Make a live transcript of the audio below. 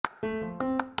Yes,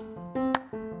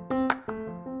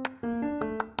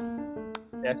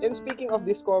 and speaking of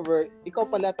discover, ikaw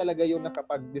pala talaga yung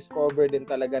nakapag-discover din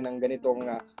talaga ng ganitong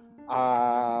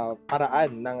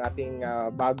paraan ng ating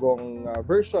bagong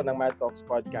version ng Mad Talks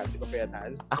Podcast. Ikaw kaya,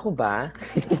 Taz? Ako ba?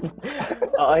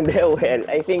 Oo, hindi. Well,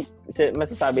 I think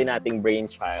masasabi nating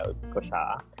brainchild ko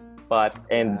siya.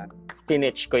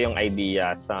 Pinitch ko yung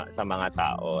idea sa mga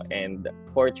tao, and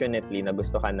fortunately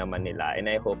nagustuhan naman nila,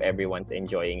 and I hope everyone's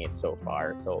enjoying it so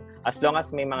far. So as long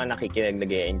as may mga nakikinig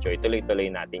nag-enjoy, tuloy-tuloy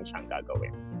natin siyang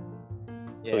gagawin.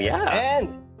 Yes. So yeah.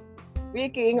 And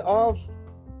speaking of,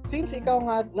 since ikaw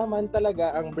nga naman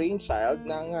talaga ang brainchild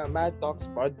ng Mad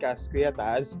Talks Podcast, Kuya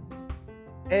Taz,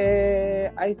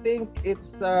 I think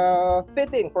it's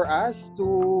fitting for us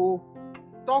to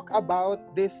talk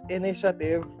about this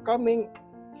initiative coming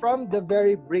from the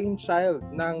very brainchild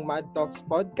ng Mad Talks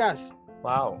Podcast.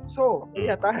 Wow. So,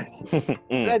 Kuya Taz,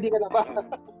 ready ka na ba?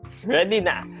 Ready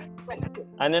na.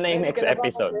 Ano na yung next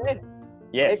episode?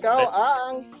 Yes. Ikaw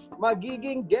ang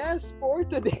magiging guest for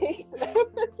today's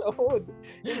episode.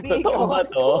 Totoo ba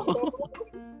to?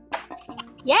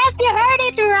 Yes, you heard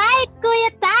it right,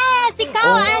 Kuya Taz! Ikaw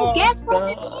ang guest for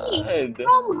today.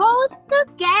 From host to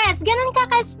guest. Ganun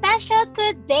ka-special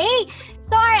today.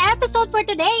 So our episode for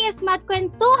today is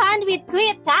Magkwentuhan with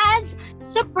Kuya Taz.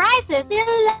 Surprises in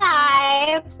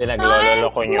life.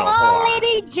 Pinagloloko niyo ako. Small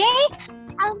Lady J.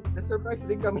 Na-surprise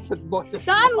din kami sa boses.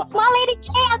 So I'm Small Lady J,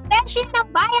 ang beshi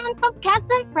ng bayan from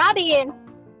Quezon Province.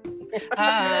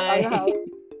 Hi!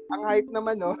 Ang hype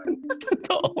naman, no?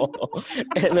 Totoo.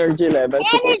 Energy level.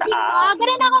 Energy ko.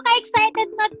 Ganun ako ka-excited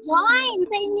mag-join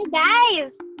sa inyo,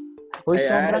 guys. Uy,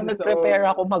 sobrang nag-prepare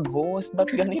ako mag-host. Ba't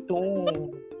ganito?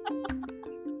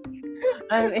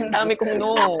 Ang dami kong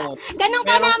notes. Ganun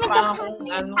ka namin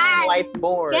ka-prepare.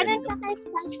 Whiteboard. Ganun ka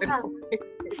ka-special.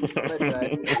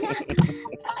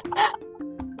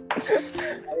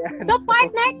 So,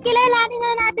 partner, kilalanin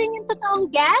na natin yung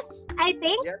totoong guest, I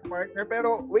think. Yes, partner.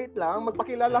 Pero, wait lang.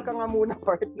 Magpakilala ka nga muna,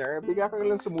 partner. Bigla ka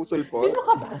lang sumusulpot. Sino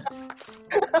ka ba?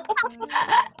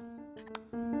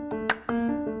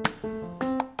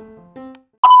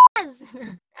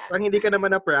 Parang hindi ka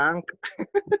naman na-prank.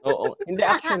 Oo. Hindi,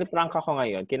 actually, prank ako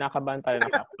ngayon. Kinakabahan pa rin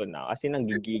ako na. Kasi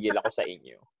nanggigigil ako sa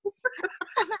inyo.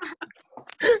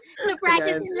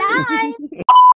 Surprises in life!